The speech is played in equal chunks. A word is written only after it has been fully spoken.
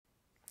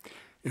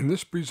In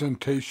this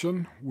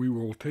presentation, we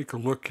will take a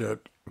look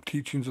at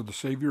teachings of the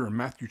Savior in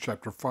Matthew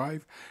chapter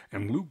 5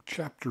 and Luke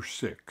chapter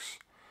 6.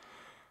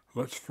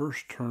 Let's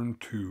first turn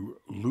to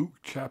Luke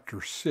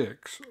chapter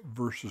 6,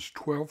 verses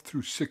 12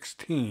 through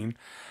 16,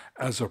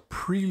 as a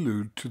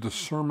prelude to the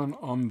Sermon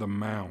on the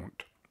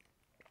Mount.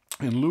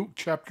 In Luke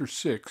chapter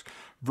 6,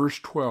 verse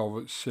 12,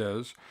 it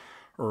says,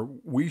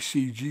 we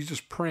see Jesus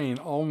praying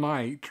all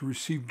night to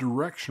receive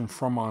direction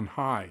from on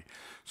high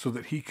so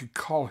that he could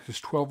call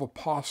his 12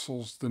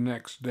 apostles the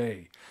next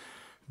day.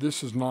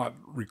 This is not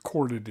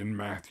recorded in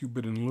Matthew,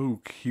 but in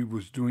Luke, he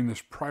was doing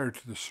this prior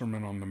to the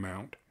Sermon on the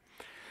Mount.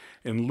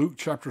 In Luke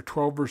chapter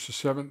 12, verses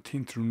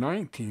 17 through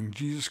 19,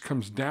 Jesus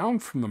comes down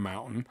from the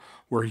mountain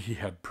where he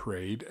had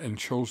prayed and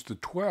chose the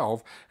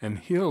 12 and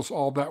heals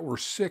all that were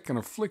sick and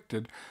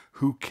afflicted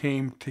who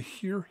came to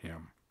hear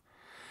him.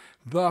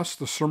 Thus,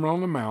 the Sermon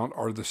on the Mount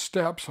are the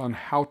steps on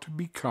how to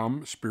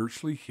become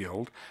spiritually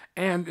healed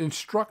and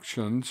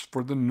instructions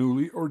for the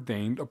newly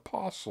ordained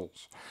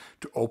apostles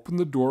to open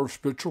the door of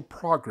spiritual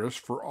progress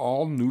for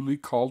all newly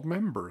called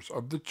members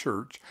of the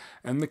church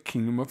and the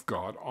kingdom of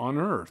God on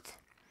earth.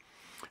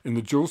 In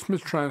the Joel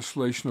Smith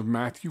translation of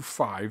Matthew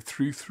 5,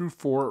 3 through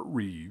 4, it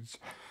reads,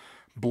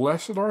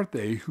 "Blessed are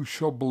they who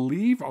shall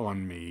believe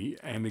on me,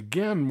 and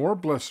again more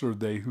blessed are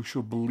they who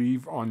shall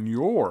believe on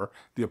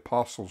the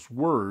apostles'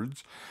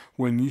 words,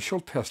 when ye shall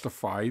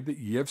testify that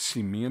ye have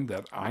seen me and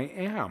that I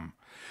am.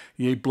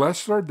 Yea,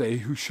 blessed are they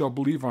who shall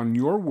believe on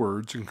your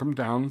words and come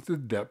down to the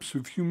depths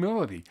of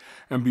humility,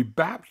 and be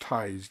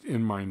baptized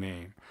in my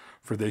name.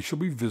 For they shall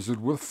be visited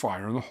with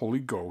fire and the Holy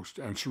Ghost,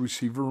 and shall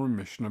receive a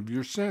remission of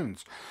your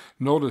sins."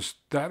 Notice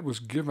that was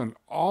given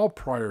all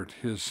prior to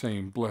his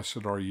saying,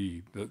 "Blessed are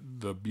ye,"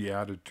 the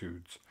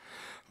Beatitudes.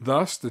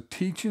 Thus, the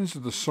teachings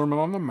of the Sermon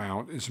on the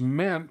Mount is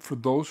meant for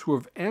those who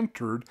have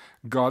entered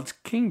God's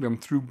kingdom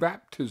through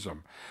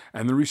baptism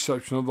and the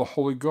reception of the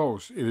Holy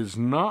Ghost. It is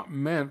not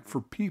meant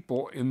for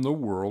people in the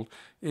world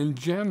in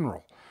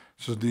general.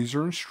 So these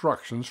are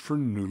instructions for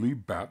newly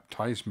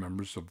baptized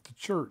members of the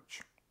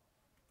church.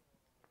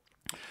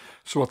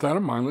 So with that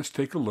in mind, let's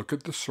take a look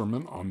at the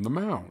Sermon on the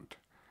Mount.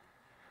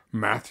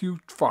 Matthew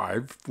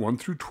 5, 1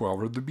 through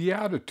 12 are the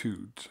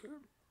Beatitudes.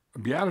 A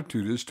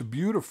beatitude is to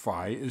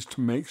beautify, is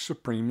to make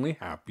supremely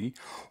happy,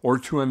 or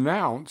to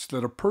announce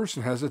that a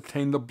person has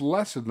attained the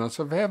blessedness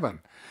of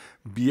heaven.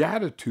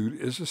 Beatitude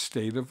is a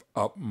state of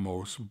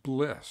utmost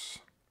bliss.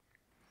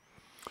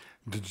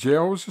 The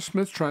Joseph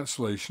Smith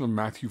translation of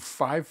Matthew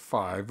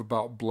 5:5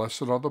 about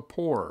blessed are the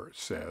poor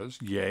says,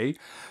 "Yea,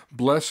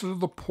 blessed are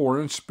the poor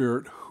in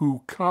spirit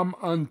who come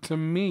unto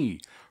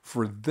me,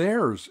 for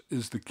theirs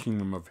is the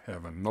kingdom of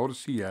heaven."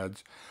 Notice he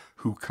adds,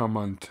 "who come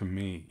unto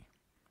me."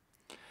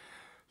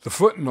 The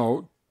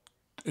footnote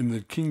in the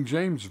King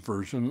James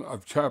Version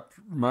of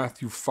chapter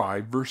Matthew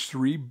 5, verse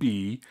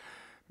 3b,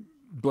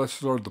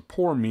 "Blessed are the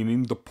poor,"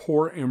 meaning the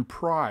poor in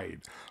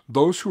pride,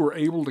 those who are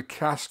able to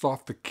cast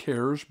off the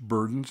cares,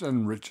 burdens,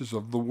 and riches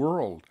of the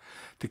world,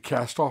 to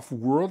cast off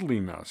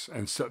worldliness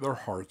and set their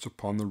hearts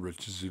upon the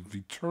riches of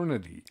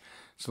eternity.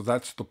 So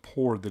that's the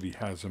poor that he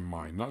has in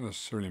mind, not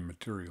necessarily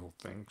material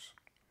things.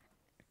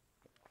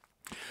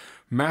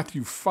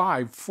 Matthew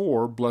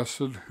 5:4,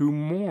 "Blessed who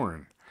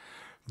mourn."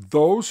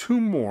 Those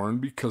who mourn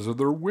because of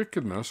their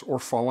wickedness or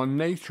fallen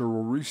nature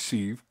will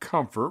receive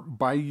comfort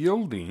by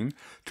yielding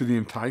to the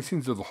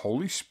enticings of the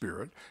Holy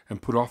Spirit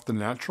and put off the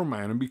natural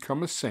man and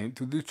become a saint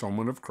through the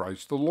atonement of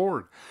Christ the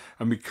Lord,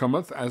 and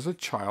becometh as a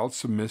child,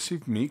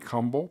 submissive, meek,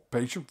 humble,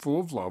 patient,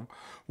 full of love,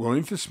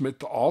 willing to submit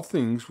to all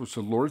things which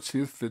the Lord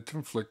seeth fit to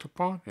inflict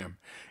upon him,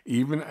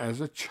 even as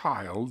a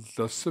child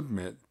does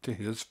submit to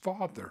his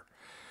father.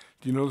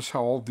 Do you notice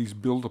how all these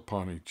build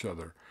upon each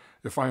other?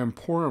 If I am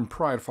poor in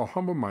pride, if I'll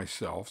humble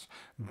myself,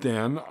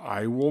 then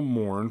I will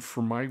mourn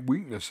for my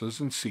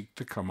weaknesses and seek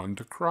to come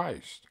unto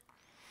Christ.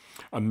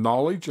 A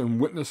knowledge and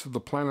witness of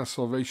the plan of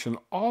salvation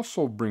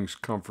also brings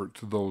comfort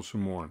to those who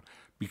mourn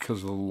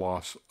because of the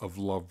loss of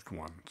loved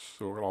ones.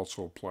 So it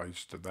also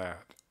applies to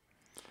that.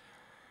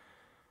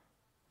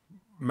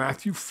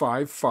 Matthew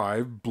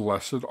 5:5,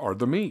 "Blessed are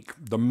the meek."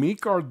 The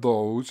meek are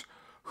those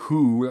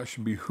who, that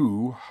should be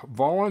who,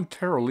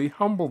 voluntarily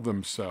humble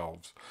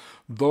themselves.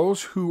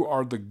 Those who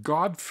are the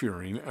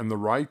God-fearing and the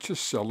righteous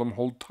seldom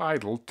hold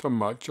title to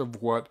much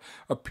of what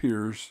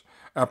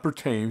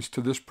appertains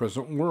to this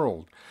present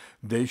world.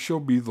 They shall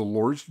be the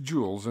Lord's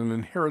jewels and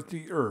inherit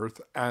the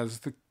earth as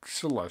the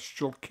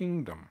celestial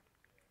kingdom.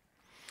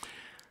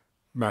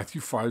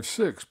 Matthew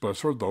 5:6,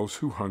 "Blessed are those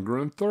who hunger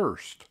and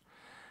thirst."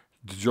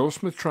 The Joseph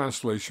Smith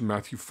translation,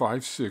 Matthew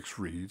 5:6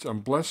 reads,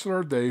 "And blessed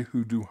are they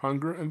who do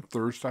hunger and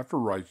thirst after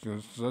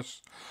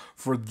righteousness,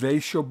 for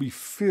they shall be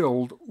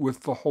filled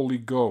with the Holy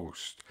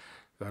Ghost."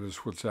 That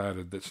is what's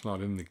added that's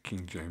not in the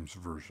King James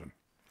Version.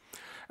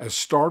 "As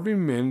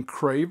starving men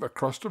crave a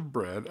crust of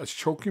bread, as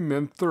choking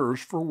men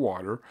thirst for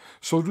water,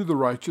 so do the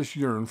righteous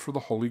yearn for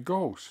the Holy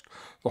Ghost."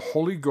 The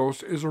Holy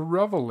Ghost is a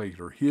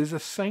revelator. He is a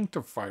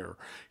sanctifier.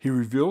 He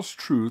reveals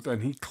truth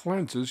and he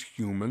cleanses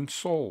human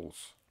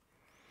souls.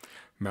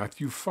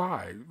 Matthew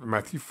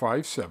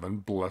 5:7,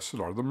 "Blessed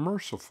are the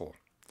merciful."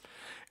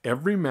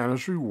 Every man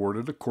is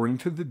rewarded according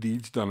to the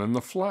deeds done in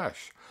the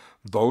flesh.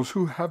 Those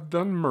who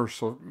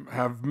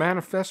have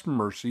manifest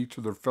mercy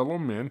to their fellow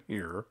men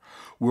here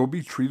will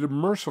be treated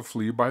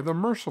mercifully by the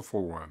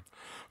merciful one.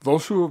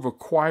 Those who have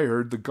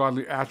acquired the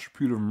godly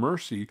attribute of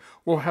mercy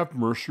will have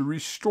mercy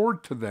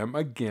restored to them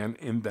again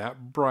in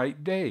that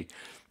bright day.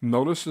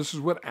 Notice this is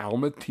what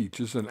Alma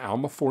teaches in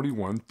Alma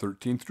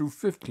 41:13 through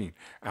 15.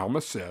 Alma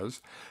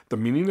says, the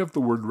meaning of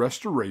the word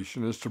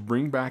restoration is to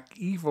bring back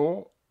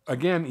evil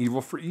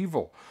for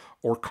evil,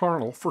 or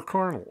carnal for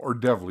carnal, or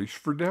devilish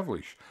for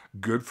devilish,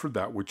 good for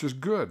that which is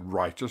good,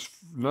 righteous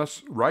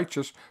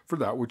for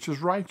that which is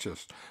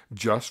righteous,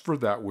 just for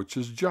that which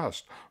is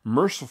just,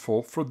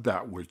 merciful for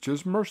that which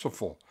is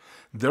merciful.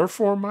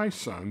 Therefore, my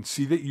son,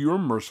 see that you are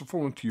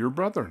merciful unto your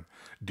brethren.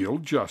 Deal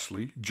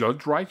justly,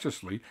 judge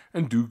righteously,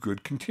 and do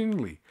good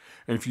continually.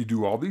 And if you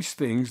do all these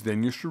things,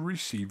 then you shall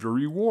receive your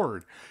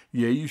reward.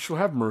 Yea, you shall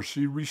have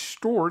mercy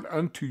restored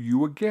unto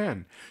you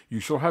again. You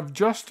shall have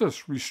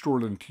justice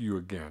restored unto you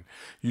again.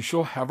 You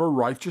shall have a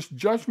righteous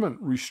judgment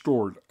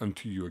restored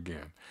unto you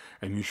again.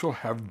 And you shall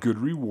have good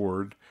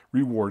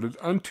rewarded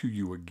unto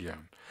you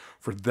again.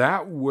 For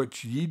that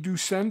which ye do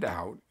send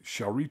out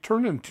shall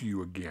return unto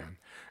you again,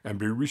 and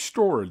be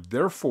restored.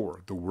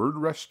 Therefore, the word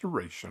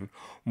restoration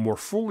more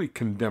fully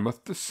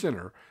condemneth the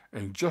sinner,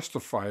 and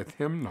justifieth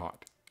him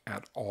not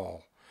at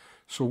all.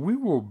 So we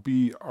will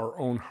be our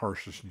own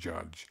harshest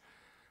judge.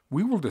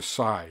 We will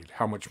decide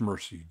how much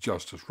mercy,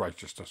 justice,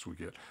 righteousness we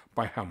get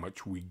by how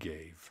much we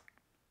gave.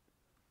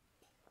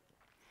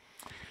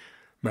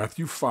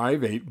 Matthew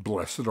 5:8,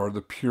 blessed are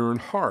the pure in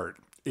heart.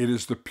 It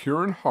is the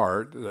pure in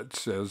heart, that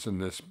says in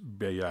this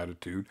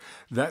beatitude,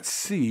 that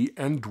see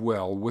and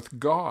dwell with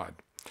God.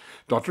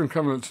 Doctrine and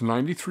Covenants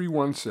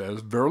 93:1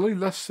 says, verily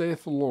thus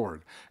saith the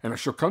Lord, and it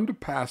shall come to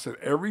pass that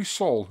every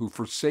soul who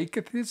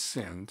forsaketh his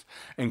sins,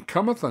 and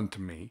cometh unto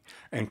me,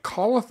 and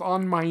calleth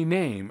on my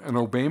name, and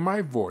obey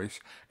my voice,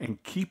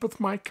 and keepeth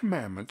my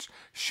commandments,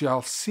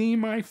 shall see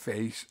my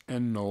face,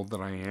 and know that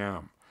I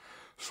am.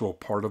 So a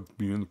part of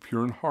being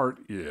pure in heart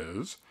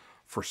is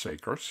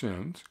forsake our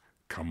sins,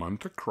 come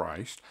unto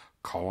Christ,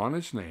 call on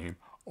his name,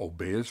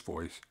 obey his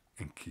voice,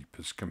 and keep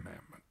his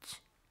commandments.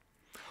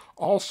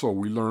 Also,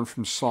 we learn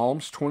from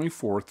Psalms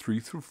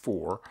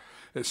 24:3-4,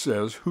 it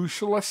says, who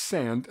shall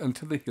ascend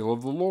unto the hill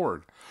of the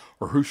Lord?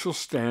 Or who shall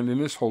stand in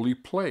his holy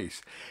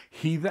place?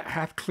 He that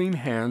hath clean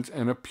hands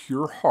and a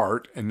pure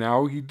heart. And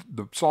now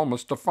the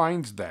psalmist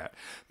defines that.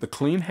 The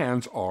clean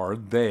hands are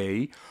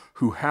they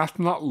who hath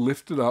not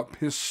lifted up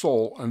his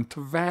soul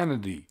unto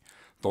vanity.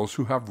 Those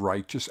who have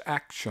righteous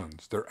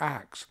actions, their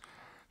acts,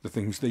 the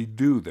things they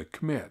do, they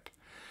commit.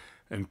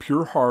 And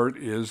pure heart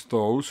is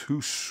those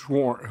who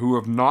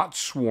have not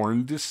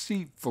sworn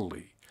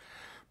deceitfully.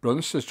 Brothers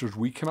and sisters,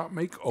 we cannot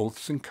make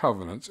oaths and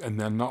covenants and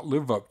then not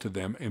live up to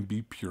them and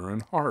be pure in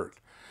heart.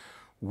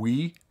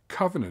 We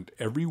covenant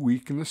every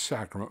week in the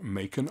sacrament,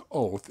 make an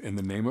oath in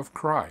the name of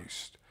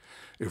Christ.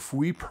 If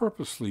we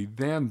purposely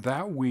then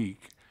that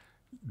week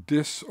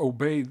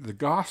disobey the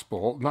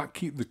gospel, not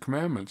keep the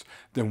commandments,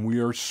 then we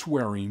are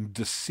swearing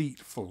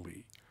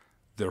deceitfully.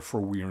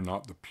 Therefore, we are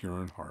not the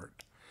pure in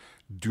heart.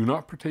 Do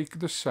not partake of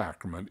the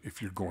sacrament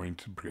if you're going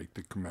to break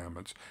the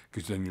commandments,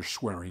 because then you're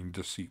swearing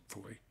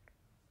deceitfully.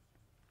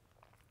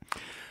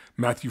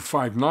 Matthew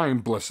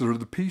 5:9, blessed are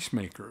the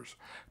peacemakers.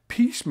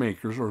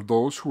 Peacemakers are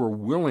those who are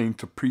willing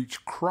to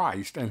preach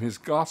Christ and his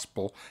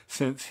gospel,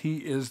 since he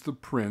is the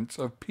Prince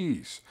of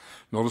Peace.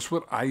 Notice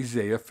what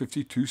Isaiah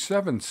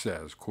 52:7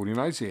 says, quoting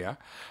Isaiah,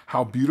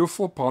 how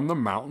beautiful upon the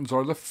mountains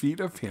are the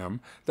feet of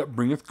him that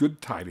bringeth good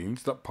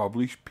tidings, that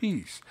publish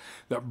peace,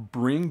 that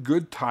bring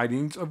good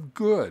tidings of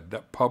good,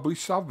 that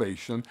publish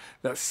salvation,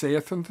 that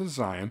saith unto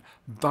Zion,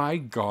 thy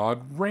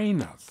God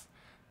reigneth.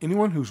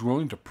 Anyone who's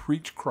willing to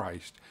preach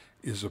Christ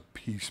is a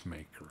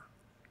peacemaker.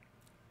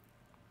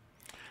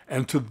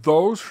 And to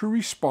those who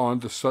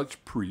respond to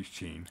such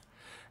preaching,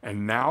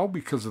 and now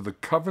because of the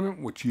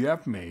covenant which ye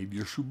have made,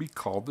 you shall be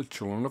called the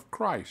children of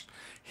Christ,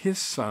 his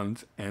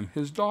sons and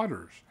his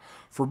daughters.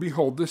 For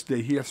behold, this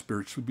day he hath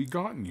spiritually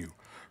begotten you.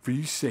 For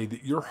ye say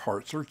that your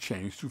hearts are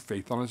changed through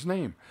faith on his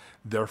name.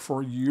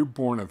 Therefore ye are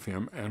born of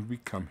him and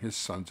become his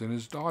sons and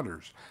his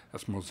daughters.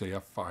 That's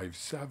Mosiah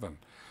 5:7.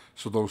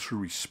 So those who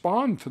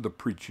respond to the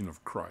preaching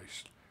of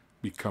Christ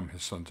become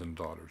his sons and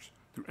daughters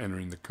through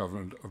entering the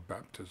covenant of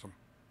baptism.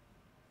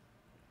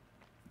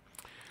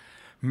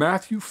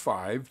 Matthew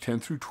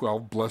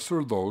 5:10-12, blessed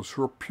are those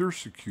who are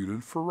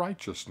persecuted for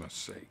righteousness'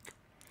 sake.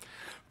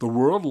 The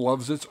world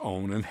loves its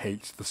own and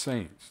hates the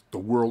saints. The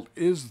world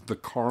is the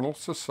carnal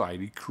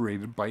society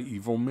created by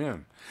evil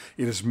men.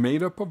 It is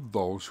made up of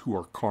those who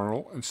are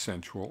carnal and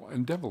sensual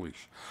and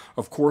devilish.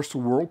 Of course, the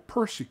world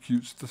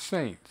persecutes the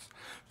saints.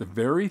 The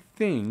very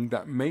thing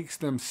that makes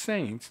them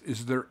saints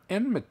is their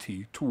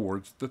enmity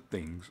towards the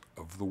things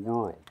of the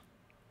world.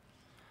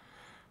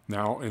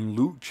 Now, in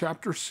Luke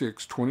chapter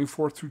 6,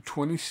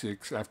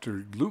 24-26,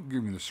 after Luke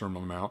giving the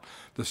Sermon on the Mount,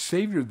 the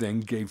Savior then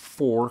gave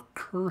 4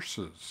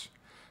 curses.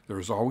 There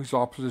is always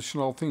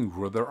opposition to all things.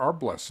 Where there are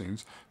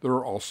blessings, there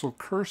are also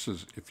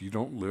curses if you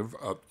don't live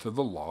up to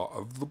the law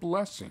of the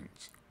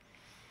blessings.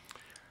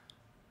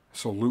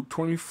 So Luke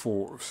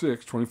 24 to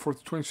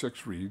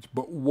 26 reads,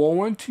 "But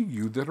woe unto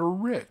you that are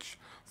rich,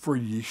 for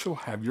ye shall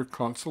have your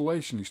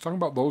consolation." He's talking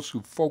about those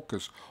who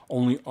focus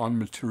only on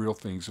material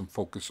things and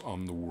focus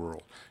on the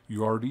world.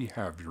 You already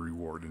have your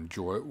reward.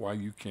 Enjoy it while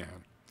you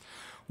can.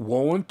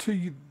 "Woe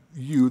unto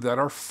you that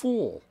are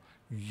full,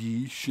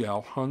 ye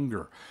shall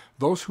hunger."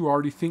 Those who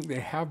already think they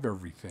have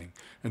everything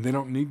and they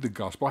don't need the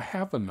gospel. I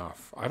have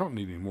enough. I don't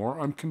need any more.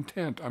 I'm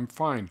content. I'm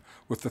fine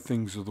with the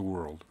things of the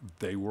world.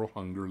 They will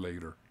hunger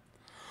later.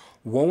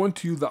 "Woe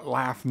unto you that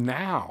laugh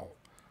now,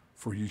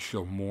 for ye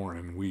shall mourn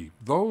and weep."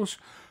 Those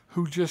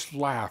who just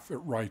laugh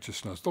at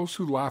righteousness, those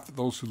who laugh at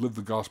those who live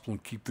the gospel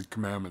and keep the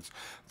commandments,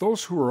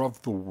 those who are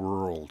of the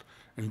world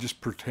and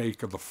just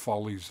partake of the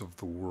follies of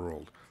the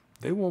world,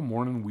 they will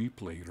mourn and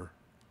weep later.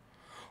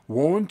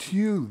 "Woe unto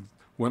you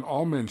when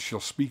all men shall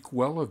speak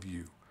well of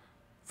you,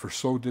 for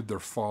so did their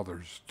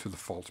fathers to the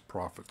false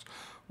prophets."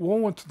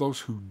 Woe unto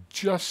those who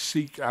just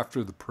seek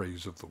after the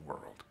praise of the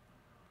world.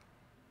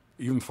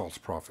 Even false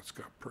prophets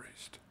got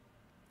praised.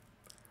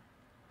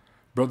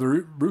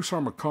 Brother Bruce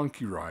R.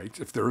 McConkie writes,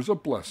 "If there is a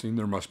blessing,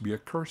 there must be a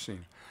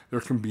cursing.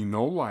 There can be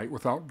no light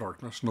without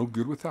darkness, no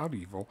good without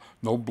evil,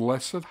 no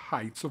blessed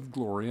heights of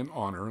glory and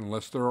honor,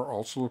 unless there are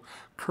also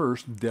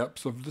cursed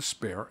depths of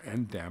despair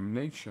and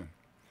damnation.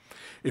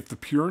 If the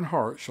pure in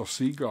heart shall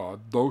see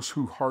God, those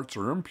whose hearts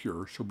are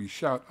impure shall be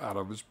shut out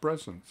of his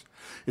presence.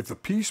 If the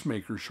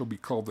peacemakers shall be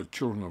called the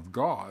children of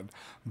God,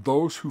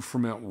 those who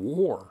foment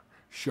war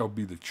shall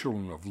be the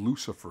children of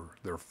Lucifer,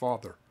 their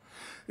father.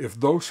 If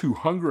those who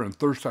hunger and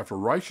thirst after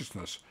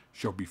righteousness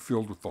shall be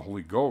filled with the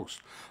Holy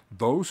Ghost,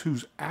 those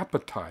whose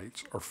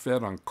appetites are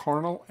fed on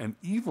carnal and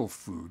evil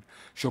food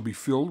shall be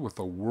filled with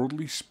a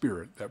worldly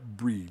spirit that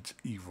breeds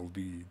evil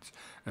deeds."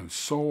 And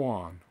so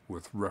on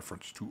with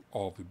reference to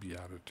all the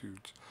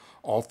Beatitudes.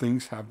 All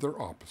things have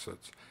their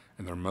opposites,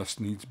 and there must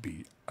needs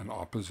be an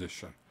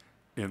opposition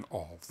in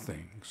all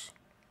things.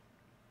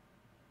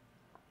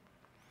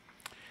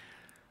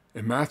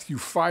 In Matthew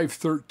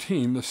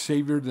 5:13, the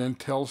Savior then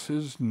tells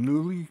his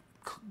newly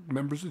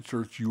members of the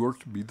church, "You are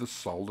to be the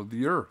salt of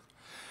the earth."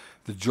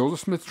 The Joseph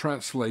Smith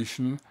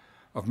translation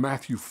of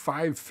Matthew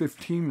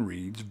 5:15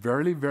 reads,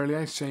 "Verily, verily,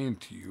 I say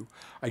unto you,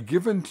 I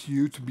give unto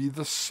you to be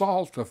the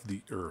salt of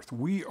the earth."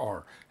 We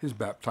are his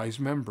baptized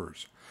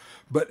members.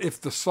 "But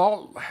if the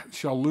salt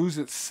shall lose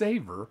its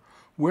savor,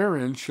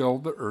 wherein shall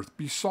the earth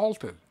be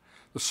salted?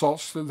 The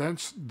salt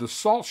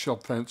shall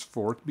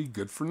thenceforth be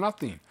good for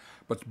nothing,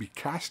 but to be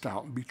cast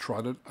out and be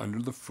trodden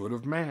under the foot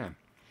of man."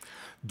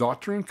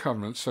 Doctrine and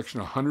Covenants, section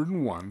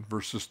 101,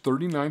 verses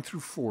 39 through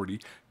 40,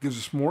 gives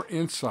us more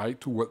insight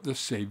to what the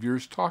Savior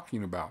is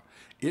talking about.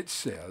 It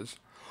says,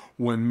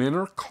 "When men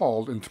are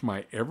called into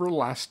my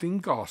everlasting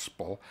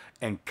gospel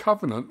and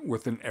covenant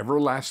with an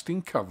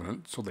everlasting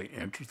covenant," so they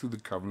enter through the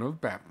covenant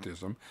of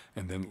baptism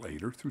and then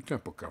later through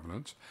temple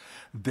covenants,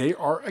 "they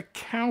are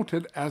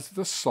accounted as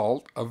the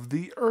salt of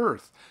the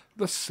earth,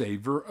 the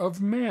savor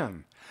of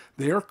men."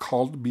 They are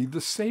called to be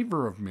the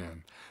savor of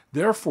men.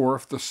 "Therefore,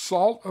 if the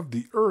salt of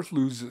the earth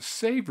lose its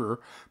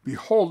savor,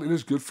 behold, it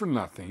is good for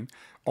nothing,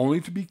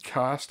 only to be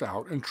cast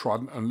out and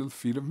trodden under the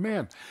feet of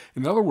men."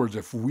 In other words,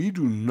 if we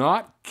do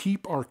not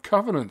keep our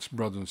covenants,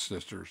 brothers and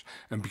sisters,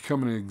 and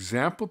become an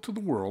example to the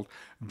world,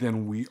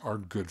 then we are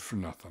good for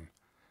nothing,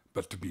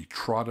 but to be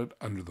trodden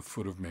under the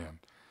foot of man.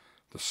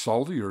 The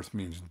salt of the earth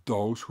means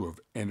those who have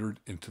entered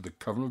into the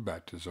covenant of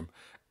baptism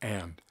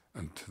and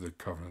into the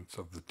covenants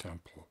of the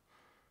temple.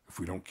 If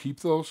we don't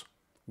keep those,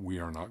 we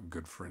are not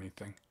good for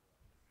anything.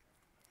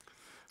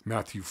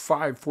 Matthew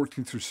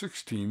 5:14 through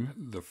 16,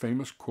 the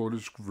famous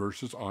quoted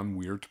verses on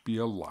we are to be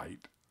a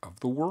light of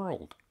the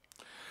world.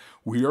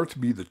 We are to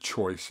be the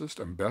choicest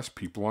and best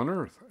people on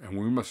earth, and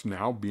we must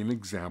now be an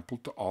example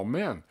to all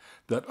men,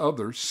 that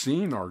others,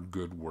 seeing our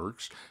good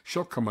works,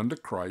 shall come unto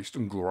Christ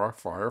and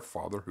glorify our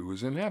Father who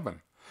is in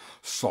heaven.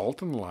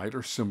 Salt and light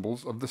are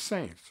symbols of the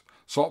saints.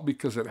 Salt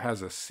because it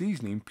has a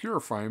seasoning,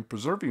 purifying,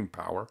 preserving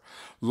power.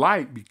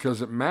 Light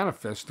because it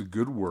manifests the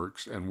good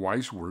works and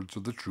wise words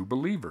of the true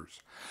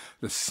believers.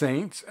 The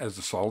saints, as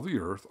the salt of the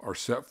earth, are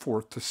set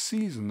forth to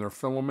season their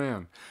fellow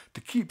man, to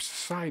keep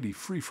society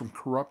free from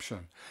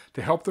corruption,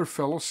 to help their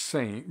fellow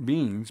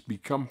beings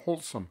become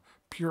wholesome,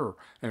 pure,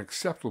 and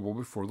acceptable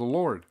before the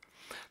Lord.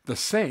 The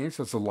saints,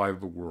 as the light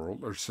of the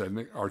world,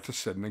 are to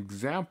set an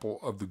example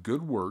of the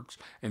good works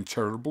and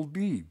charitable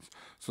deeds,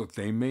 so that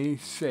they may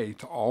say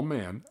to all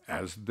men,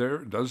 as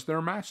does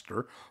their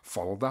master,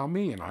 "Follow thou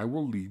me, and I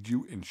will lead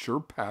you in sure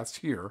paths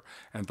here,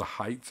 and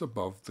the heights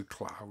above the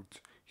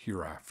clouds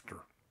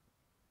hereafter."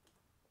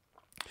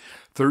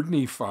 3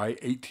 Nephi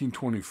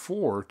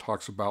 18:24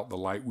 talks about the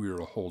light we are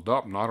to hold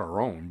up, not our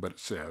own, but it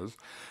says,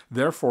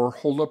 "Therefore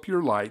hold up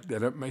your light,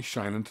 that it may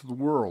shine into the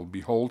world.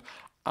 Behold,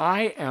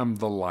 I am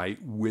the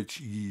light which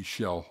ye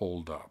shall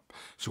hold up."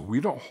 So we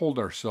don't hold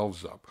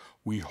ourselves up.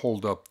 We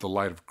hold up the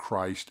light of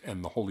Christ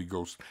and the Holy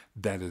Ghost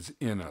that is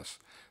in us.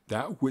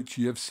 "That which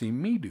ye have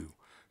seen me do,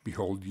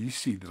 Behold, ye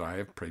see that I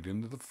have prayed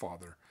unto the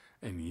Father,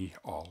 and ye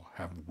all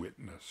have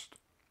witnessed.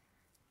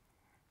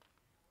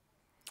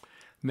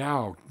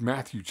 Now,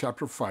 Matthew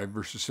chapter 5,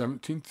 verses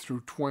 17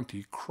 through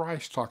 20,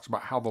 Christ talks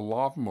about how the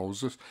law of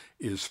Moses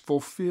is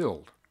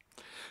fulfilled.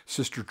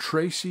 Sister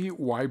Tracy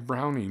Y.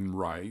 Browning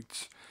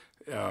writes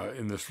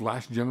in this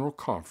last general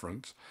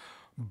conference,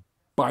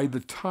 by the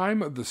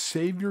time of the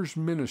Savior's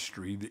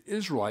ministry, the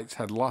Israelites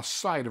had lost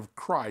sight of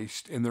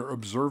Christ in their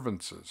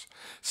observances,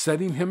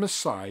 setting him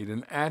aside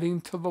and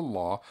adding to the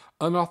law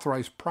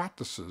unauthorized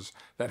practices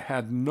that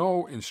had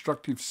no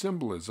instructive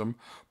symbolism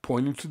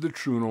pointing to the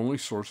true and only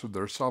source of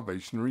their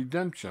salvation and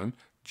redemption,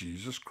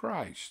 Jesus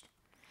Christ.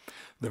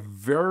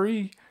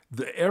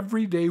 The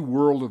everyday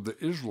world of the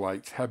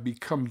Israelites had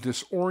become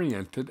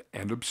disoriented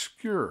and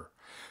obscure.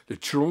 The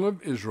children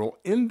of Israel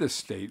in this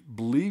state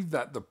believed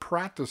that the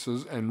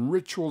practices and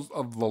rituals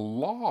of the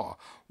law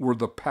were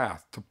the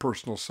path to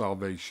personal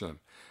salvation,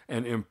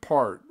 and in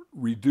part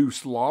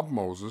reduced the law of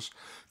Moses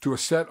to a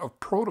set of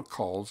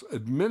protocols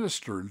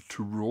administered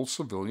to rule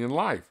civilian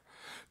life.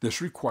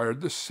 This required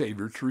the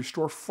Savior to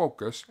restore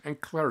focus and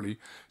clarity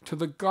to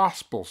the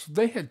gospel. So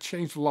they had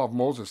changed the law of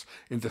Moses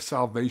into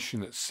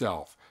salvation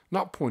itself,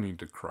 not pointing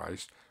to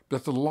Christ,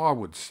 but the law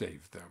would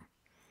save them.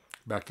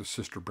 Back to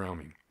Sister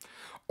Browning.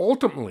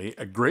 Ultimately,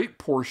 a great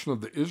portion of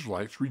the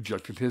Israelites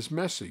rejected his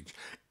message,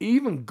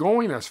 even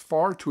going as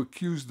far to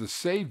accuse the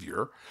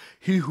Savior,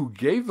 he who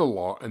gave the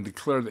law and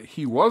declared that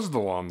he was the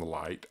law and the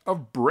light,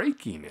 of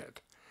breaking it.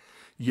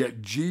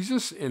 Yet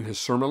Jesus, in his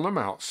Sermon on the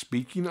Mount,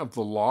 speaking of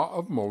the law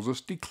of Moses,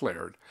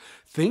 declared,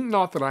 "Think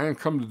not that I am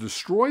come to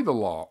destroy the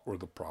law or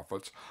the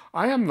prophets.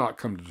 I am not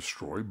come to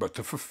destroy, but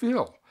to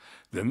fulfill."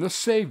 Then the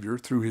Savior,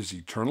 through his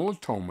eternal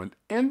atonement,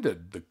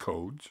 ended the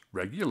codes,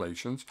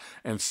 regulations,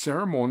 and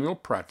ceremonial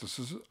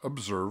practices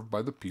observed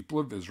by the people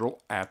of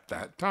Israel at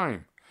that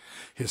time.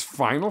 His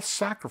final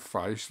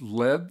sacrifice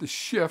led the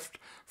shift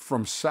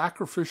from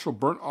sacrificial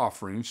burnt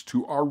offerings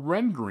to our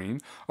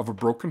rendering of a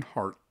broken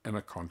heart and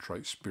a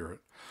contrite spirit,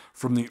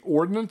 from the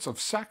ordinance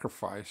of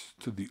sacrifice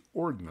to the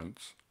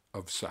ordinance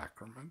of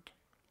sacrament.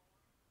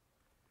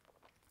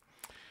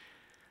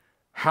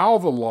 How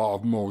the law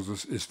of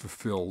Moses is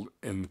fulfilled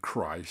in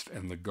Christ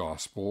and the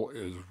gospel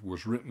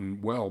was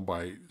written well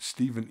by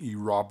Stephen E.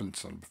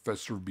 Robinson,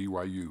 professor of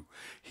BYU.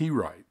 He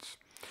writes,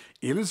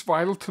 "It is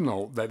vital to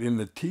note that in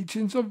the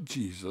teachings of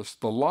Jesus,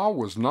 the law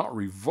was not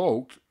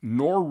revoked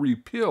nor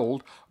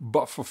repealed,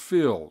 but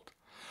fulfilled.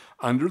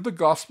 Under the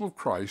gospel of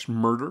Christ,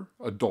 murder,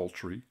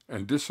 adultery,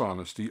 and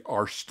dishonesty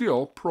are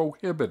still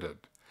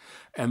prohibited,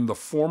 and the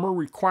former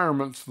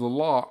requirements of the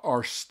law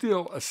are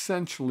still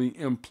essentially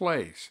in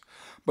place.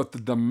 But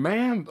the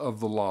demand of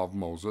the law of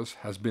Moses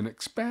has been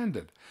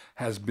expanded,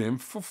 has been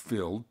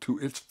fulfilled to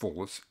its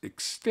fullest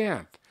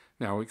extent."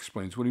 Now he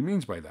explains what he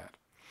means by that.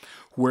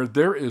 "Where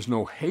there is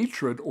no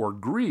hatred or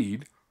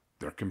greed,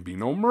 there can be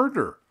no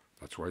murder."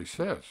 That's why he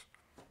says,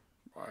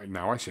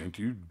 "Now I say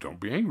unto you, don't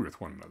be angry with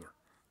one another."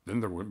 Then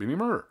there wouldn't be any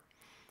murder.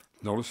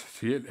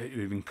 Notice it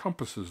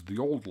encompasses the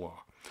old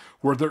law.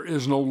 "Where there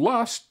is no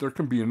lust, there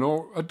can be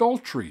no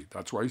adultery."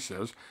 That's why he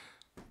says,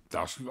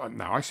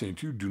 "Now I say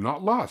unto you, do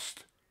not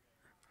lust."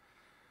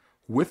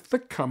 With the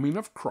coming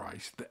of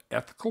Christ, the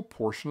ethical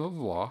portion of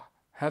the law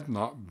had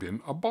not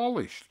been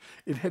abolished.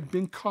 It had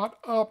been caught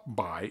up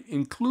by,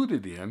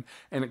 included in,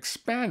 and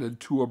expanded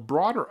to a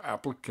broader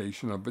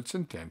application of its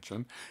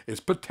intention. Its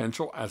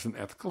potential as an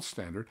ethical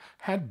standard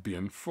had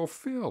been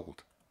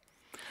fulfilled.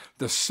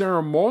 The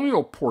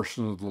ceremonial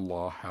portions of the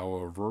law,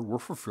 however, were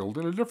fulfilled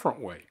in a different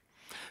way.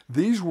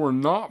 These were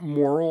not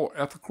moral,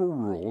 ethical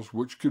rules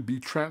which could be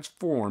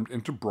transformed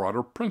into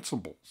broader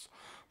principles,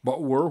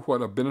 but were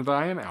what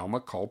Abinadi and Alma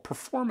called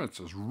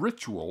performances,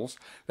 rituals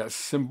that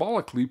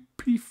symbolically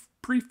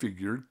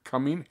prefigured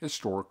coming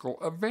historical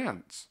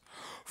events.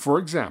 For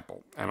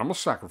example, animal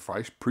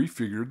sacrifice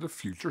prefigured the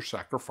future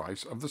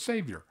sacrifice of the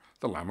Savior,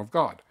 the Lamb of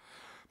God.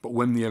 But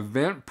when the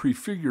event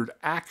prefigured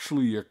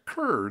actually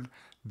occurred,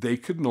 they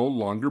could no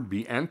longer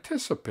be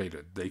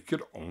anticipated. They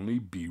could only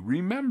be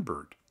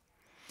remembered.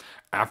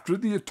 After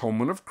the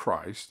atonement of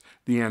Christ,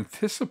 the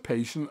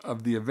anticipation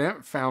of the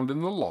event found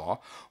in the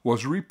law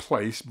was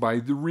replaced by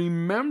the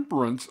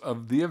remembrance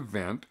of the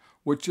event,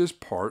 which is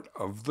part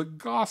of the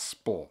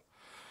gospel.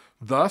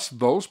 Thus,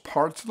 those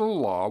parts of the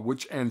law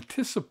which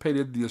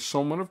anticipated the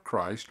atonement of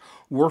Christ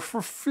were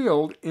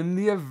fulfilled in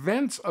the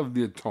events of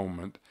the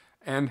atonement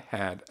and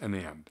had an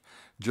end,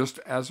 just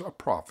as a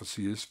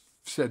prophecy is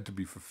said to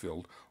be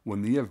fulfilled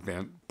when the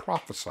event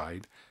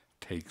prophesied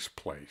takes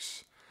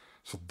place.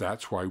 So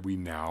that's why we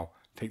now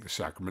take the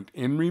sacrament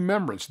in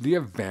remembrance. The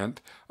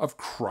event of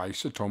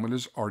Christ's atonement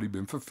has already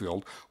been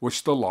fulfilled,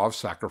 which the law of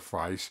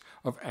sacrifice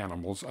of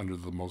animals under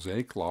the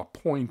Mosaic law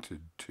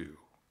pointed to.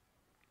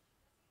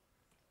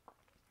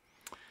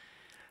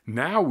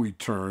 Now we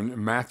turn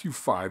in Matthew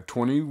 5,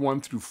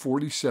 21 through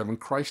 47.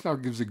 Christ now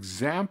gives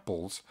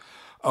examples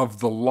of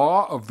the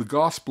law of the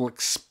gospel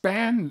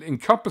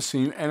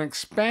encompassing and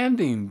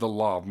expanding the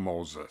law of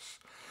Moses.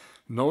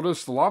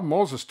 Notice the law of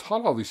Moses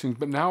taught all these things,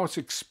 but now it's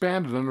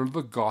expanded under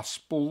the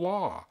gospel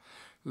law.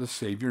 The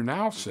Savior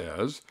now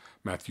says,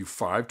 Matthew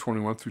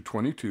 5:21 through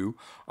 22,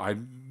 I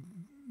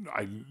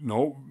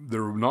know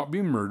there will not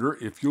be murder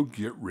if you'll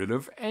get rid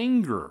of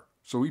anger.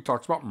 So he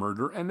talks about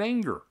murder and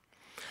anger.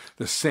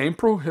 The same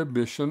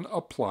prohibition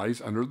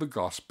applies under the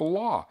gospel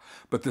law,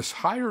 but this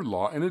higher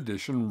law, in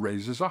addition,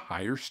 raises a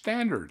higher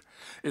standard.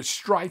 It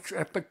strikes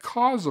at the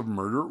cause of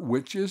murder,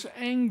 which is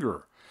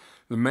anger.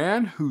 The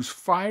man whose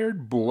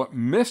fired bullet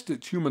missed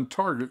its human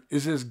target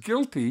is as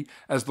guilty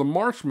as the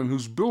marksman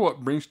whose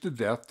bullet brings to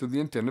death to the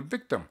intended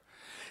victim.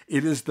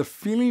 It is the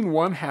feeling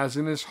one has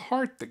in his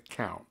heart that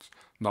counts,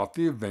 not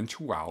the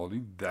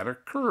eventuality that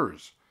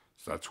occurs.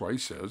 So that's why he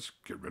says,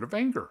 get rid of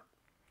anger.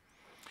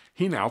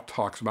 He now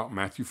talks about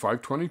Matthew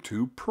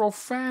 5:22,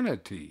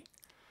 profanity.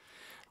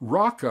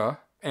 Raka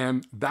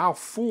and thou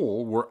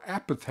fool were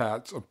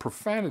epithets of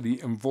profanity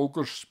and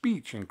vulgar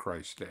speech in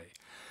Christ's day.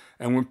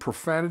 And when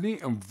profanity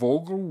and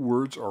vulgar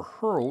words are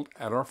hurled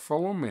at our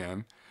fellow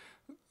man,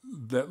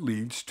 that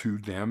leads to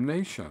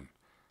damnation.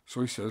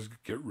 So he says,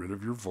 get rid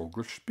of your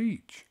vulgar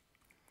speech.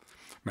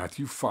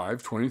 Matthew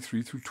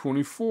 5:23 through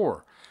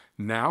 24.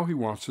 Now he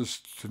wants us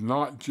to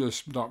not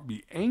just not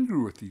be angry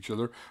with each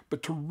other,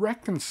 but to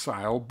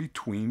reconcile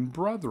between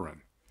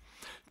brethren.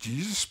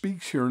 Jesus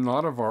speaks here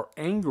not of our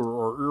anger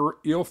or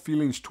ill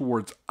feelings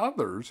towards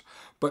others,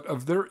 but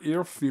of their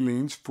ill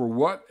feelings for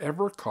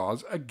whatever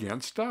cause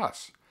against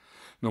us.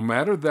 No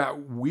matter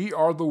that we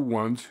are the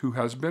ones who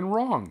has been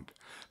wronged.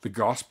 The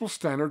gospel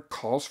standard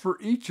calls for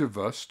each of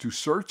us to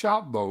search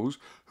out those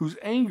whose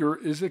anger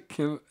is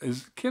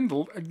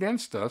kindled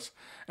against us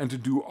and to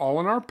do all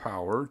in our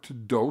power to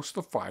douse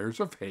the fires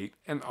of hate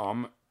and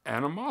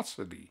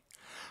animosity.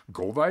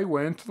 Go thy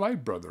way unto thy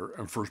brother,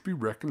 and first be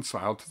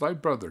reconciled to thy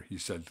brother, he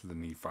said to the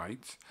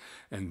Nephites,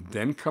 and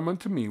then come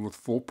unto me with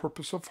full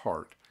purpose of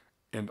heart,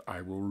 and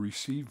I will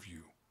receive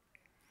you.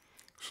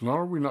 So not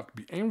are we not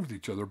to be angry with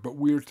each other, but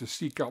we are to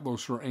seek out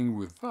those who are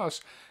angry with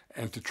us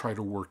and to try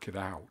to work it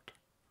out.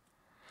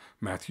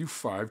 Matthew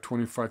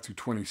 5:25 through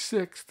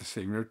 26, the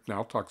Savior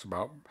now talks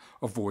about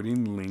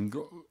avoiding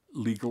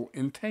legal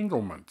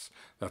entanglements.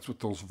 That's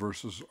what those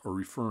verses are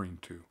referring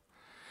to.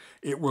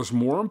 It was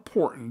more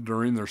important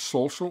during their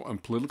social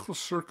and political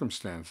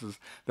circumstances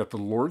that the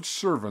Lord's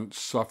servants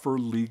suffer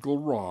legal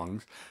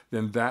wrongs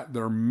than that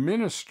their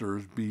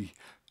ministers be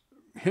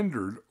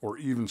hindered or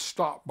even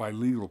stopped by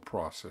legal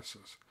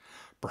processes.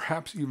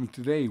 Perhaps even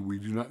today we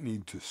do not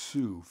need to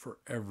sue for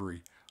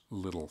every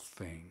little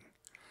thing.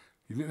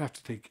 You didn't have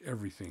to take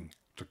everything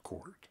to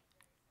court.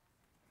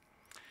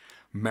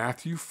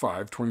 Matthew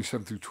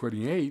 5:27 through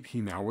 28,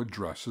 he now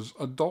addresses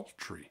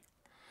adultery.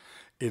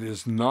 It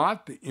is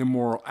not the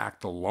immoral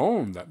act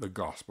alone that the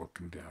gospel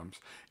condemns.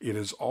 It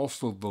is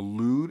also the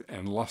lewd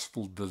and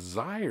lustful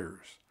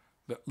desires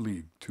that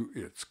lead to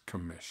its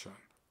commission.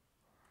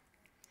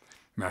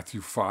 Matthew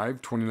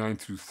 5:29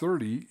 through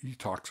 30, he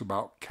talks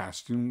about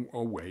casting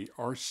away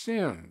our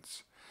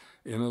sins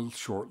in a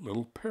short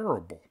little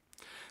parable.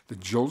 The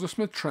Joseph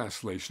Smith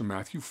translation of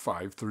Matthew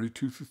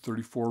 5:32 through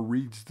 34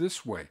 reads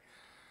this way: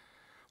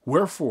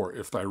 Wherefore,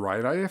 if thy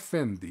right eye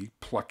offend thee,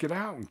 pluck it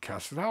out and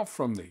cast it out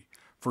from thee.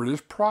 For it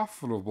is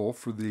profitable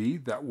for thee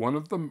that one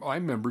of thy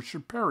members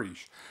should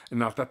perish, and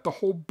not that the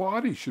whole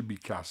body should be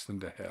cast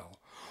into hell.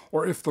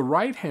 Or if the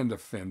right hand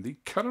offend thee,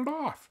 cut it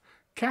off,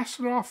 cast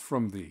it off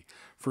from thee.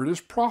 For it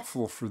is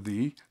profitable for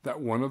thee that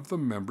one of the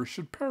members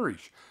should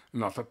perish, and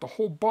not that the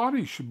whole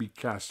body should be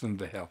cast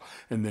into hell.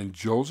 And then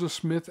Joseph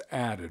Smith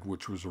added,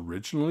 which was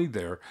originally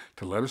there,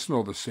 to let us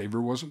know the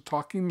Savior wasn't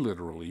talking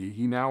literally,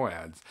 he now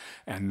adds,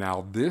 and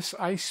now this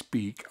I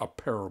speak a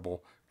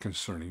parable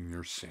concerning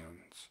your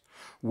sins.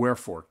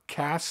 Wherefore,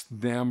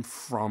 cast them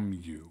from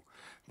you,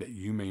 that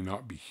you may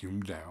not be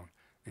hewn down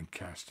and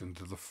cast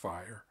into the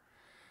fire.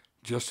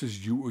 Just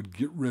as you would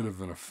get rid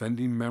of an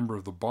offending member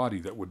of the body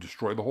that would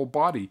destroy the whole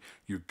body,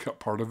 you'd cut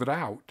part of it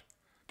out.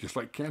 Just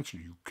like cancer,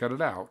 you cut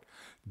it out.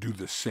 Do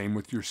the same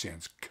with your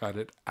sins. Cut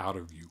it out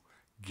of you.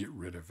 Get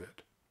rid of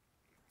it.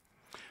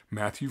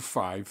 Matthew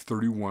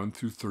 5:31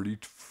 through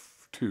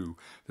 32,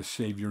 the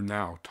Savior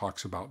now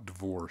talks about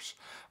divorce.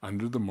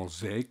 Under the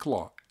Mosaic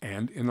law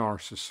and in our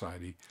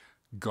society,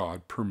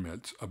 God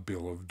permits a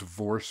bill of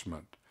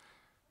divorcement.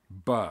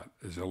 But,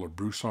 as Elder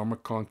Bruce R.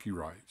 McConkie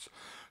writes,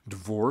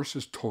 divorce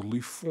is totally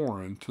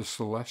foreign to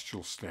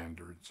celestial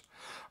standards,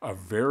 a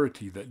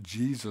verity that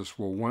Jesus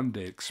will one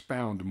day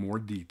expound in more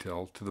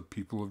detail to the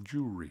people of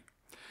Jewry.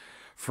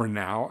 For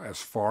now,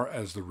 as far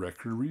as the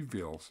record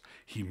reveals,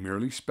 he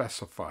merely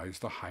specifies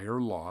the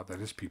higher law that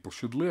his people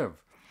should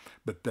live,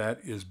 but that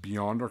is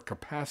beyond our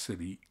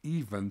capacity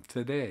even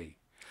today.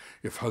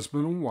 If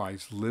husband and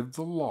wives lived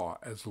the law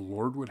as the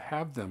Lord would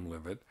have them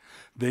live it,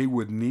 they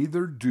would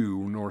neither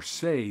do nor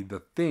say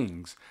the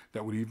things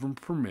that would even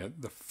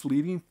permit the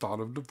fleeting thought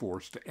of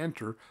divorce to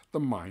enter the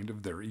mind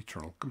of their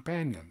eternal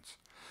companions.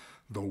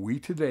 Though we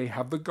today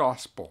have the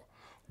gospel,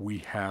 we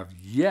have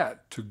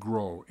yet to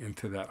grow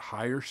into that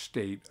higher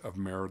state of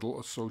marital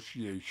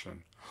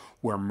association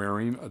where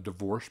marrying a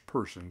divorced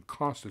person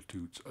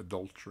constitutes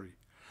adultery.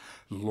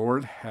 The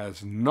Lord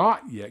has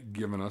not yet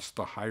given us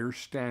the higher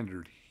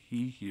standard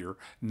he here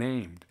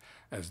named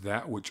as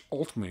that which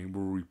ultimately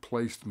will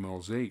replace the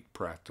Mosaic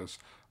practice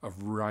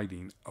of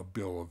writing a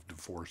bill of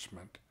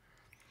divorcement.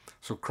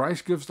 So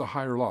Christ gives the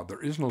higher law.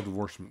 There is no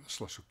divorcement in the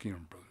celestial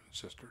kingdom, brothers and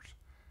sisters.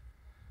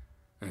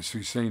 And so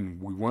he's saying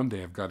we one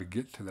day have got to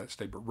get to that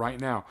state. But right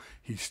now,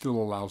 he still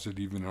allows it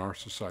even in our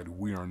society.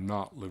 We are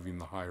not living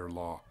the higher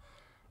law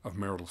of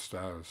marital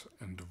status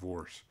and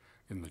divorce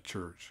in the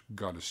church.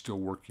 God is still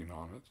working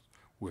on it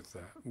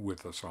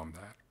with us on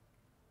that.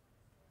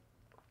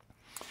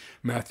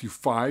 Matthew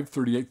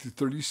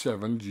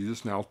 5:38-37,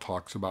 Jesus now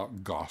talks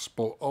about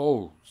gospel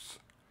oaths.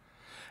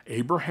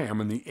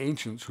 Abraham and the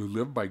ancients who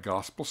lived by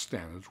gospel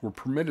standards were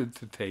permitted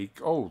to take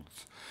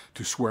oaths,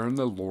 to swear in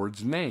the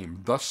Lord's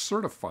name, thus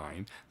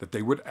certifying that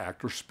they would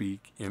act or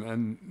speak in a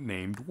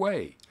named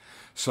way.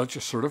 Such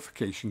a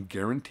certification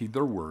guaranteed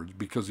their words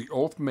because the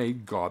oath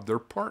made God their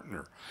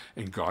partner,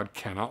 and God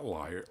cannot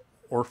lie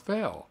or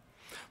fail.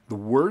 The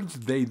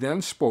words they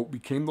then spoke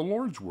became the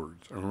Lord's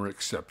words and were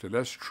accepted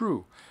as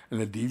true, and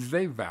the deeds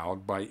they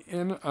vowed by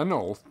an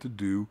oath to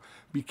do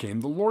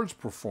became the Lord's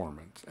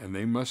performance, and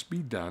they must be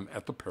done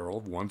at the peril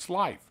of one's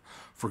life.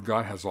 For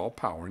God has all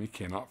power, and he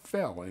cannot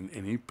fail in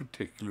any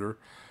particular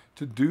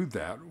to do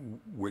that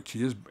which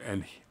he is,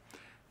 and he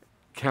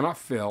cannot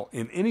fail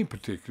in any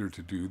particular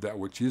to do that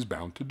which he is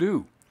bound to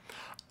do.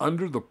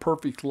 Under the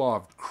perfect law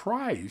of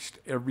Christ,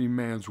 every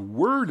man's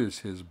word is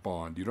his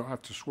bond. You don't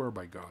have to swear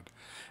by God.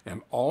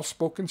 And all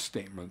spoken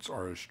statements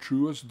are as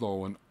true as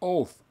though an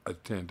oath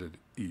attended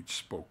each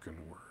spoken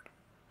word.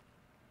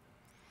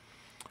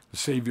 The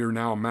Savior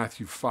now in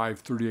Matthew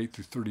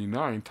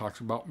 5:38-39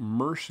 talks about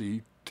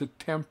mercy to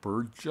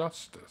temper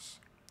justice.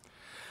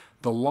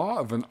 The law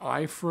of an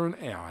eye for an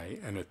eye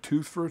and a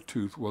tooth for a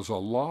tooth was a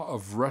law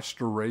of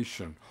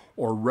restoration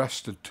or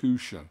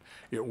restitution.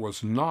 It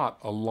was not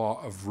a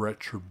law of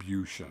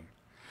retribution.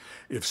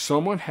 If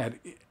someone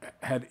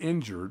had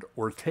injured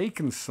or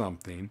taken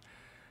something,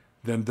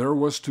 then there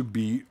was to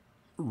be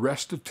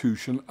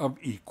restitution of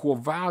equal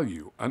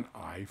value. An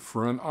eye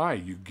for an eye.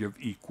 You give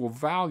equal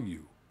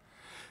value.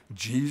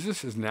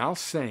 Jesus is now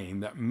saying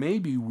that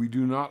maybe we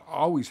do not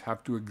always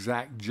have to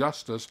exact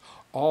justice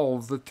all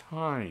the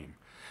time,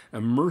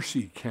 and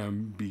mercy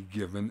can be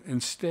given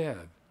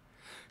instead.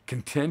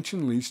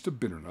 Contention leads to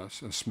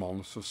bitterness and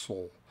smallness of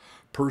soul.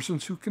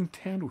 Persons who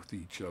contend with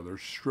each other,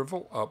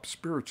 shrivel up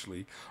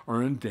spiritually,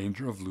 are in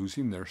danger of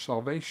losing their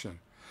salvation.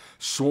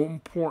 So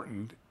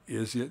important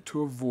is it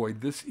to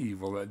avoid this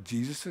evil that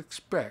Jesus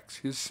expects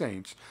his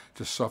saints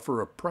to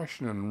suffer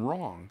oppression and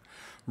wrong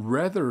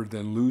rather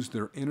than lose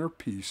their inner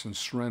peace and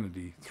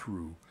serenity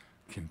through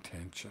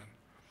contention.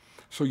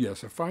 So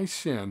yes, if I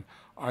sin,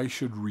 I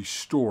should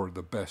restore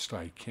the best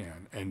I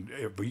can and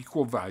of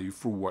equal value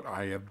for what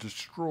I have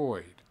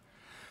destroyed.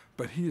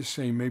 But he is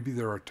saying maybe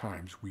there are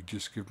times we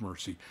just give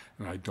mercy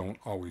and I don't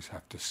always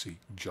have to seek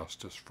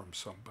justice from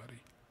somebody.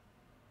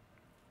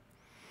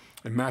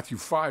 In Matthew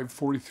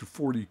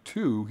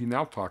 5:40-42, he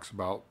now talks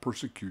about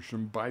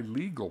persecution by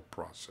legal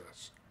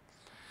process.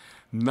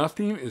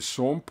 Nothing is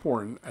so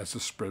important as the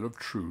spread of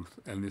truth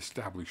and the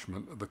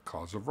establishment of the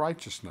cause of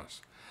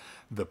righteousness.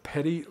 The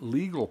petty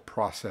legal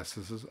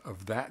processes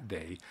of that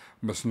day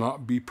must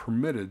not be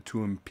permitted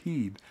to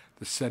impede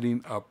the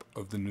setting up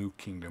of the new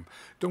kingdom.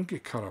 Don't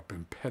get caught up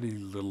in petty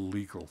little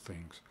legal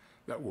things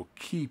that will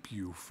keep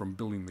you from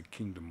building the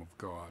kingdom of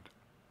God,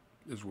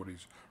 is what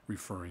he's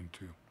referring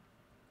to.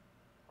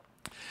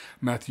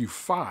 Matthew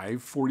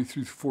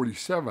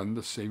 5:43-47,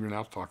 the Savior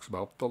now talks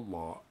about the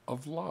law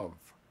of love.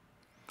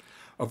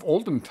 Of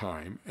olden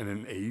time and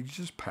in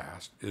ages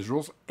past,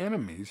 Israel's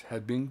enemies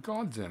had been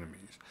God's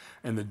enemies,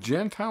 and the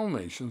Gentile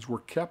nations were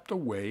kept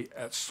away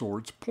at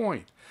sword's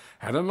point.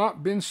 Had it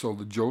not been so,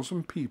 the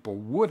chosen people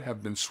would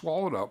have been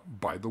swallowed up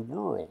by the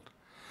world.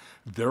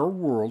 Their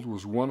world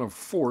was one of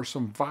force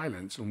and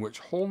violence in which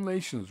whole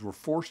nations were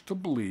forced to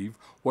believe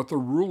what the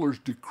rulers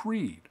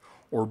decreed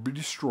or be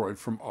destroyed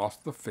from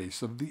off the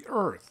face of the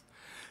earth.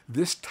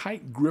 This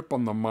tight grip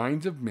on the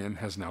minds of men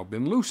has now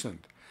been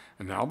loosened.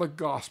 And now the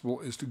gospel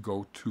is to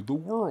go to the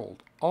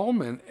world. All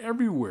men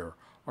everywhere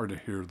are to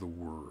hear the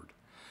word.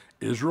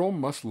 Israel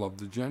must love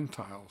the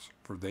Gentiles,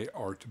 for they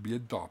are to be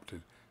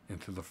adopted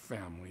into the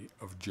family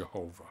of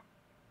Jehovah.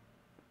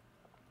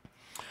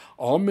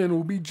 All men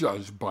will be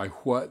judged by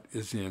what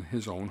is in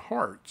his own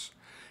hearts.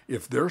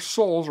 If their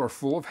souls are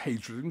full of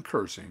hatred and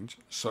cursings,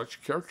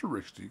 such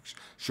characteristics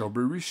shall be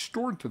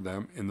restored to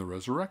them in the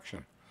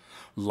resurrection.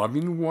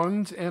 Loving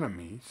one's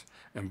enemies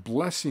and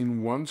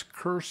blessing one's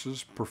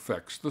curses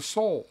perfects the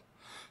soul.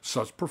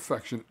 Such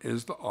perfection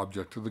is the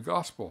object of the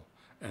gospel,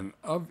 and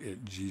of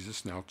it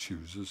Jesus now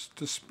chooses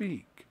to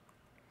speak.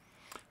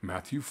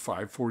 Matthew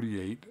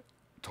 5:48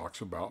 talks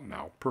about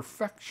now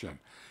perfection.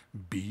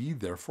 Be ye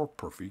therefore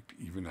perfect,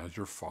 even as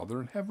your Father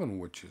in heaven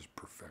which is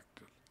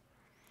perfected.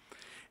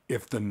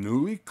 If the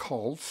newly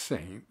called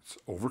saints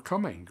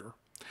overcome anger,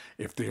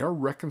 if they are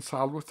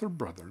reconciled with their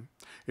brethren,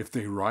 if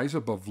they rise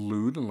above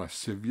lewd and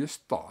lascivious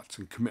thoughts,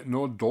 and commit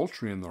no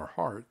adultery in their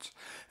hearts,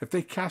 if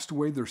they cast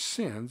away their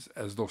sins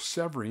as though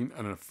severing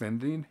an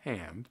offending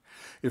hand,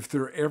 if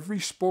their every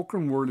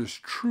spoken word is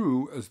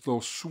true as though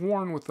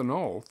sworn with an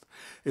oath,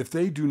 if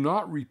they do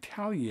not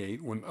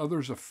retaliate when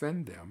others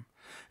offend them,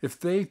 if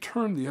they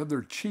turn the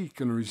other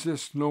cheek and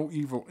resist no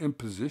evil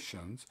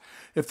impositions,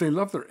 if they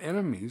love their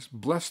enemies,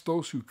 bless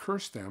those who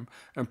curse them,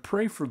 and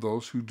pray for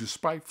those who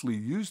despitefully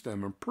use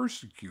them and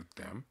persecute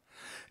them,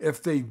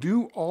 if they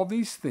do all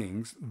these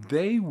things,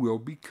 they will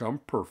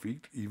become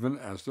perfect, even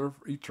as their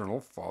eternal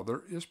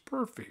Father is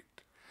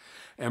perfect.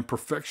 And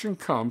perfection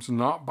comes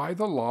not by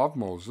the law of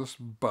Moses,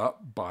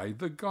 but by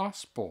the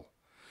gospel.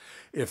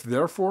 If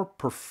therefore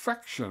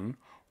perfection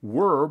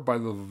were by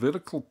the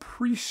Levitical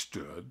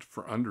priesthood,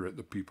 for under it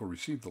the people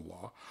received the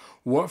law,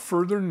 what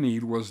further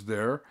need was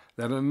there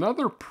that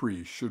another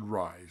priest should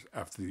rise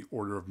after the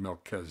order of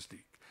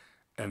Melchizedek,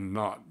 and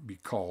not be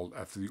called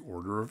after the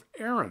order of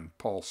Aaron,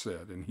 Paul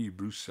said in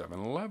Hebrews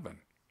 7:11.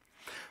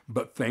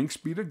 But thanks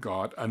be to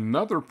God,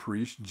 another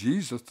priest,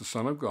 Jesus, the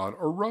Son of God,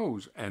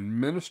 arose and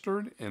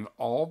ministered in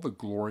all the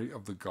glory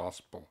of the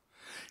gospel.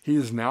 He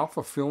is now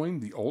fulfilling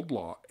the old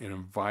law and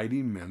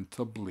inviting men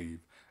to believe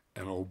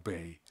and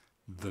obey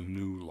the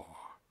new law.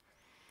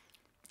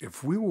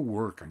 If we will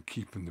work on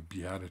keeping the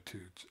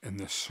Beatitudes and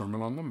this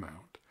Sermon on the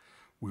Mount,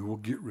 we will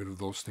get rid of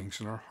those things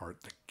in our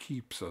heart that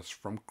keeps us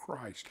from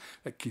Christ,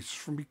 that keeps us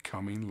from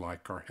becoming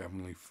like our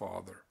Heavenly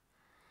Father.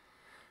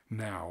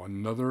 Now,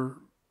 another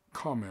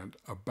comment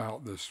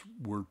about this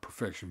word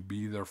perfection,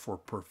 be therefore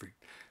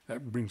perfect.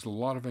 That brings a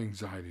lot of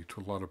anxiety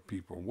to a lot of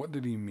people. What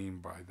did he mean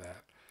by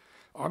that?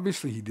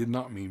 Obviously, he did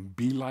not mean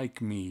be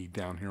like me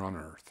down here on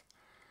earth.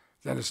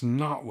 That is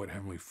not what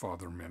Heavenly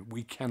Father meant.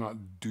 We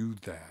cannot do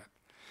that.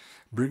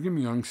 Brigham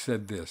Young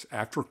said this,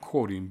 after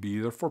quoting, be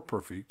therefore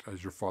perfect,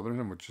 as your Father in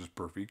heaven which is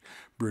perfect,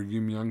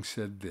 Brigham Young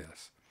said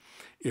this,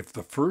 if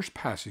the first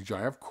passage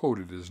I have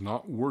quoted is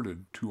not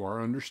worded to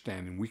our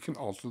understanding, we can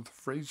alter the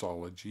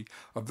phraseology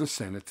of the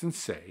sentence and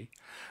say,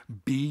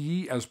 be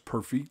ye as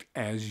perfect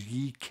as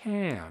ye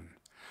can,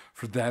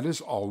 for that is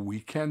all we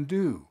can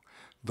do.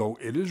 Though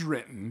it is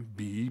written,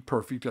 be ye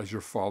perfect as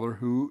your Father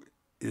who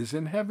is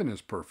in heaven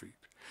is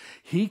perfect.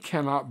 He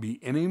cannot be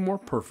any more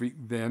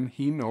perfect than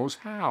he knows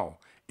how,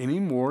 any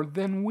more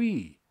than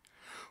we.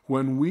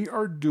 When we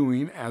are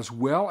doing as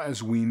well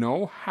as we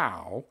know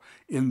how,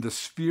 in the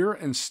sphere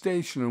and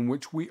station in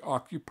which we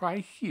occupy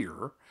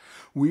here,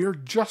 we are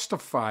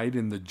justified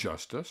in the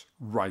justice,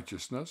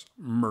 righteousness,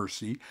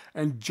 mercy,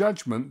 and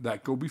judgment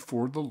that go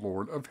before the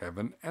Lord of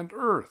heaven and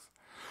earth.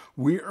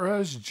 We are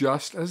as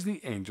just as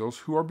the angels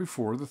who are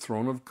before the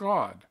throne of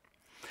God.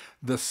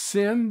 The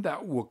sin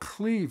that will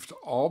cleave to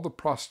all the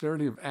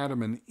posterity of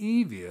Adam and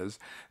Eve is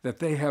that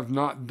they have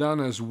not done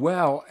as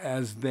well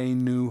as they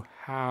knew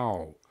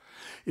how.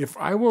 If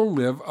I will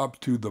live up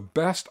to the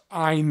best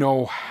I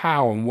know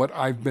how and what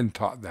I've been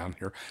taught down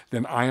here,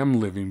 then I am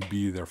living,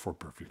 be therefore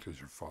perfect as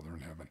your Father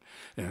in heaven.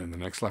 And in the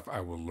next life,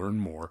 I will learn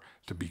more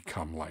to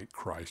become like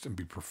Christ and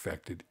be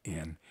perfected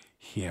in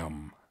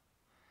Him.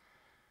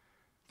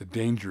 The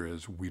danger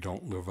is we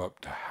don't live up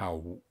to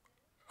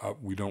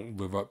we don't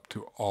live up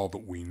to all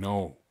that we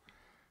know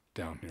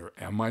down here.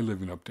 Am I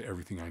living up to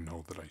everything I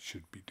know that I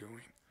should be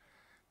doing?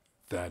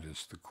 That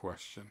is the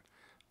question.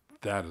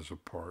 That is a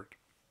part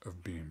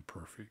of being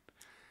perfect.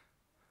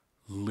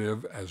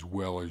 Live as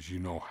well as you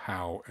know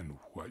how and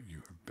what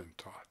you have been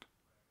taught.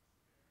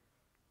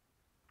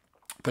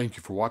 Thank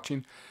you for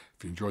watching.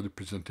 If you enjoyed the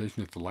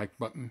presentation, hit the like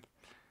button.